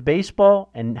 but with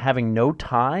baseball and having no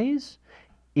ties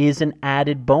is an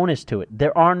added bonus to it.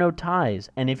 There are no ties,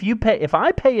 and if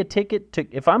I pay a ticket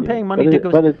if I'm paying money to go,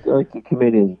 but it's like the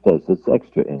comedian says, it's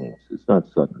extra innings. It's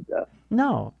not sudden death.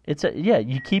 No,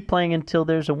 you keep playing until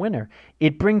there's a winner.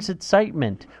 It brings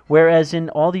excitement, whereas in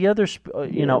all the other,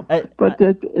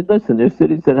 listen, there's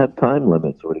cities that have time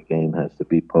limits where the game has to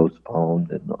be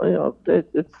postponed, and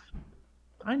it's.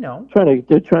 I know.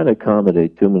 They're trying to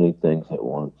accommodate too many things at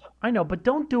once. I know, but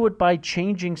don't do it by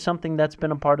changing something that's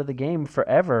been a part of the game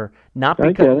forever. Not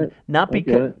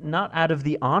out of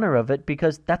the honor of it,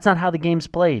 because that's not how the game's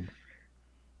played.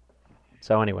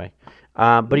 So anyway,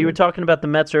 but you were talking about the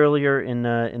Mets earlier in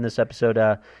this episode.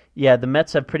 The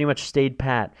Mets have pretty much stayed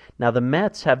pat. Now, the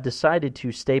Mets have decided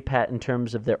to stay pat in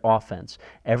terms of their offense.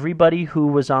 Everybody who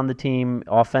was on the team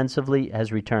offensively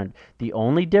has returned. The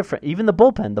only difference, even the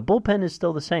bullpen is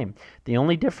still the same. The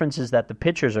only difference is that the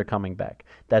pitchers are coming back.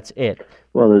 That's it.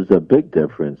 Well, there's a big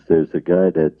difference. There's a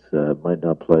guy that might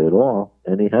not play at all,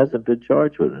 and he hasn't been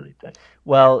charged with anything.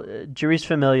 Well, Jeurys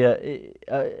Familia,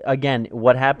 again,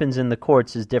 what happens in the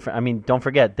courts is different. I mean, don't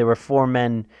forget, there were 4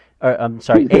 men... I'm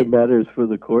sorry. These are matters for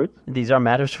the courts? These are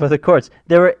matters for the courts.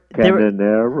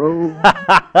 Cananero.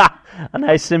 A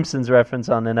nice Simpsons reference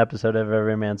on an episode of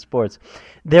Everyman Sports.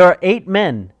 There are 8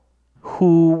 men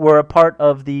who were a part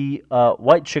of the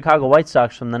Chicago White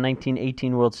Sox from the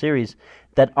 1918 World Series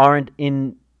that aren't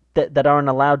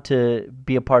allowed to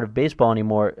be a part of baseball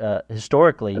anymore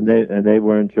historically. And they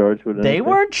weren't charged with anything? They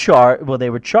weren't charged. Well, they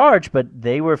were charged, but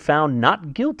they were found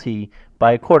not guilty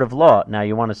by a court of law. Now,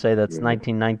 you want to say that's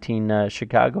 1919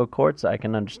 Chicago courts? I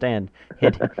can understand.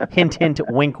 Hint, hint,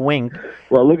 wink, wink.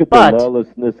 Well, look at the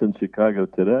lawlessness in Chicago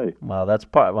today. Well, that's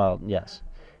part. Well, yes.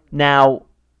 Now,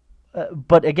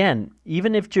 but again,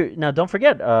 even if now, don't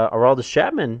forget, Aroldis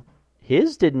Chapman,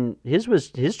 his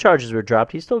charges were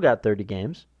dropped. He still got 30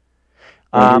 games.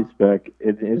 He's back.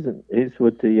 He's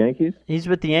with the Yankees? He's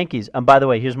with the Yankees. And by the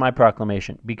way, here's my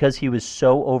proclamation. Because he was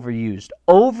so overused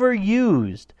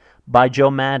by Joe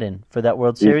Madden for that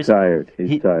World Series.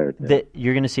 He's tired.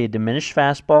 You're going to see a diminished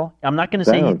fastball. I'm not going to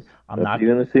say you're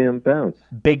going to see him bounce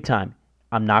big time.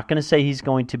 I'm not going to say he's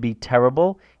going to be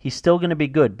terrible. He's still going to be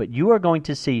good, but you are going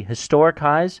to see historic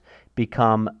highs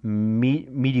become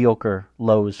mediocre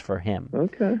lows for him.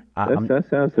 Okay, that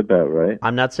sounds about right.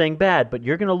 I'm not saying bad, but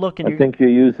you're going to look and I think you're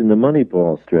using the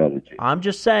Moneyball strategy. I'm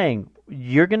just saying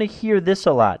you're going to hear this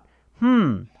a lot.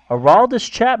 Aroldis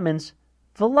Chapman's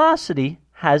velocity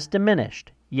has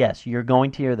diminished. Yes, you're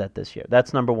going to hear that this year.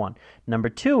 That's number one. Number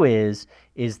two is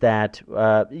that,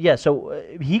 so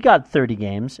he got 30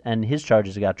 games, and his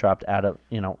charges got dropped out of,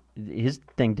 his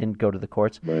thing didn't go to the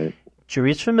courts. Right.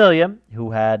 Jeurys Familia,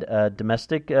 who had a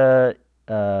domestic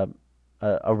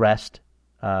arrest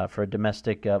for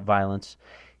domestic violence.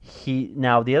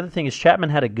 Now, the other thing is Chapman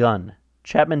had a gun.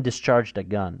 Chapman discharged a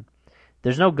gun.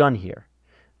 There's no gun here.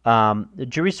 The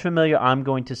Jeurys Familia, I'm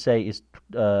going to say, is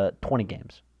 20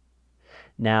 games.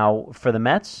 Now, for the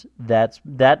Mets, that's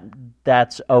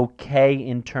okay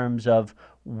in terms of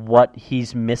what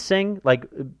he's missing. Like,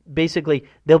 basically,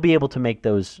 they'll be able to make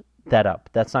that up.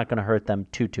 That's not going to hurt them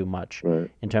too much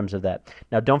in terms of that.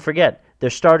 Now, don't forget,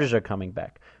 their starters are coming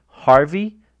back.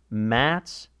 Harvey,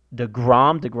 Matz,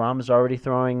 DeGrom. DeGrom is already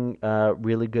throwing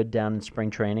really good down in spring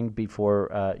training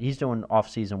before he's doing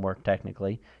off-season work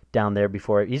technically down there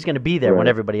before. He's going to be there when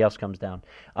everybody else comes down.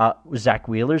 Zach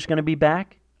Wheeler's going to be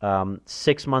back.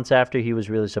 6 months after he was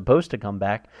really supposed to come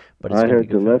back, but I heard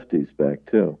the lefty's back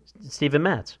too. Steven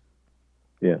Matz.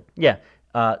 Yeah.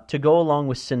 To go along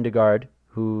with Syndergaard,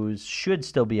 who should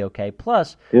still be okay.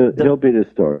 Plus, he'll be the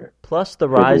starter. Plus the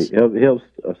rise. He'll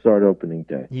start opening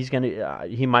day. He's gonna.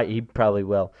 He probably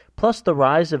will. Plus the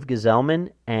rise of Gesellman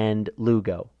and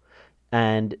Lugo,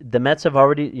 and the Mets have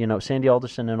already. Sandy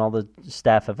Alderson and all the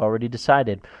staff have already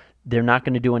decided they're not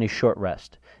going to do any short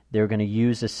rest. They're going to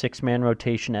use a 6-man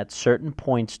rotation at certain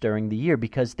points during the year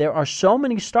because there are so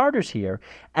many starters here.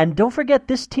 And don't forget,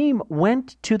 this team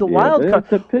went to the wild card.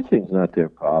 The pitching's not their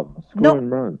problem. Scoring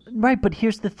runs. Right, but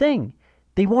here's the thing.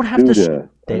 They won't have to...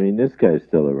 this guy's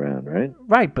still around, right?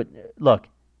 Right, but look,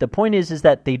 the point is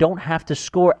that they don't have to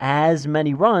score as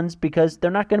many runs because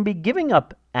they're not going to be giving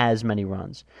up as many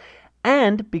runs.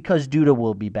 And because Duda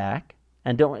will be back...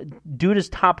 And Duda's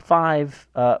top 5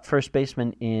 first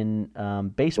baseman in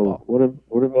baseball. Well,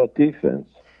 what about defense?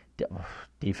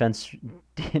 Defense,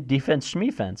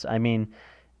 schmefense. I mean,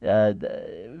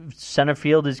 center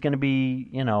field is going to be,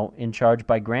 in charge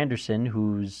by Granderson,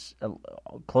 who's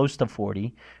close to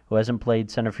 40, who hasn't played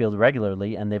center field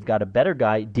regularly, and they've got a better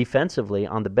guy defensively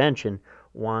on the bench in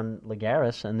Juan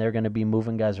Lagares, and they're going to be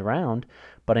moving guys around.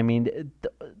 But I mean,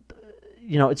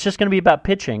 it's just going to be about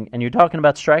pitching, and you're talking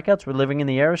about strikeouts. We're living in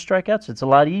the era of strikeouts. It's a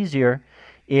lot easier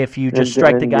if you just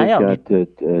strike the guy out.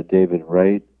 Got David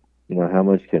Wright. How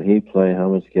much can he play? How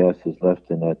much gas is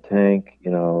left in that tank?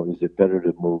 Is it better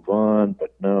to move on?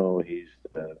 But no, he's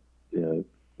the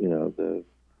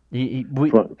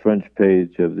French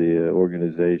page of the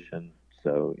organization.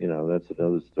 So, that's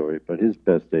another story. But his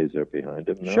best days are behind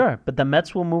him now. Sure, but the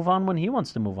Mets will move on when he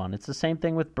wants to move on. It's the same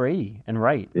thing with Brady and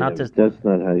Wright. That's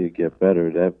not how you get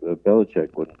better.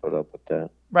 Belichick wouldn't put up with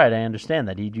that. Right, I understand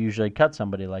that. He'd usually cut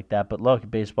somebody like that. But look,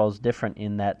 baseball's different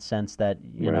in that sense that,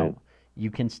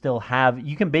 you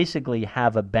can basically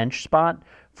have a bench spot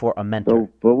for a mentor.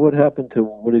 But what happened to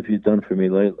what have you done for me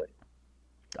lately?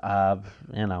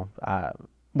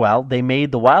 Well, they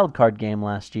made the wild card game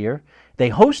last year. They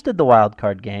hosted the wild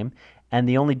card game, and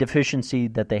the only deficiency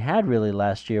that they had really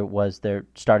last year was their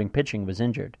starting pitching was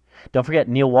injured. Don't forget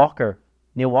Neil Walker.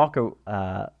 Neil Walker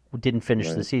didn't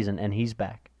finish the season, and he's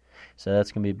back. So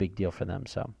that's going to be a big deal for them.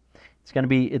 So it's going to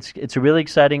be it's really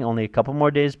exciting. Only a couple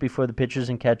more days before the pitchers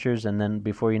and catchers, and then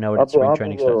before you know it, spring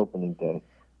training starts. Opening day.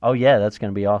 Oh yeah, that's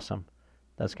going to be awesome.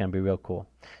 That's going to be real cool.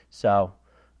 So.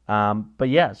 But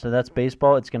yeah, so that's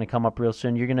baseball. It's going to come up real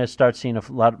soon. You're going to start seeing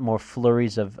a lot more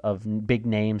flurries of big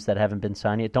names that haven't been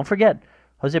signed yet. Don't forget,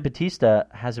 Jose Bautista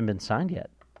hasn't been signed yet,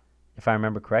 if I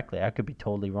remember correctly. I could be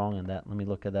totally wrong on that. Let me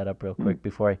look at that up real quick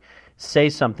before I say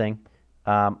something.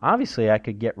 Obviously, I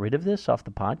could get rid of this off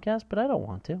the podcast, but I don't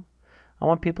want to. I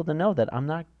want people to know that I'm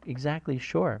not exactly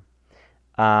sure.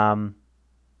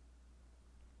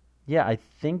 Yeah, I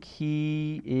think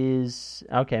he is...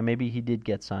 Okay, maybe he did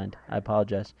get signed. I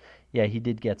apologize. Yeah, he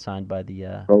did get signed by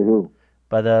the... who?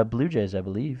 By the Blue Jays, I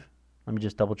believe. Let me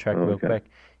just double-check real quick.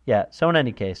 Yeah, so in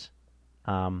any case,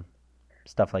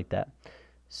 stuff like that.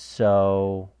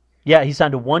 So, yeah, he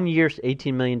signed a 1-year,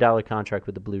 $18 million contract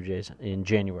with the Blue Jays in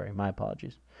January. My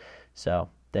apologies. So,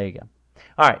 there you go.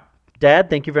 All right, Dad,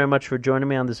 thank you very much for joining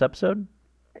me on this episode.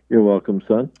 You're welcome,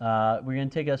 son. We're going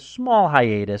to take a small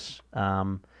hiatus,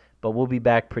 but we'll be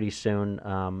back pretty soon,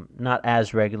 not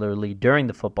as regularly during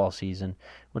the football season.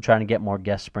 We're trying to get more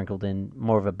guests sprinkled in,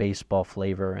 more of a baseball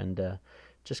flavor, and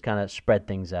just kind of spread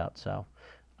things out. So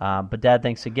But Dad,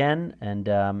 thanks again. And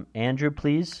Andrew,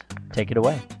 please take it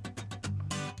away.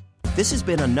 This has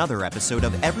been another episode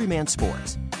of Everyman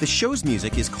Sports. The show's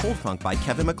music is Cold Funk by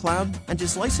Kevin MacLeod and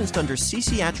is licensed under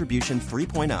CC Attribution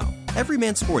 3.0.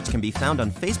 Everyman Sports can be found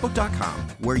on Facebook.com,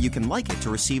 where you can like it to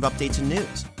receive updates and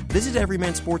news. Visit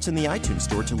Everyman Sports in the iTunes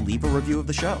Store to leave a review of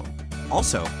the show.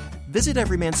 Also, visit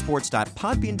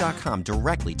everymansports.podbean.com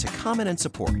directly to comment and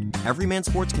support. Everyman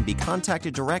Sports can be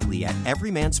contacted directly at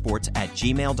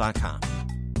everymansports@gmail.com.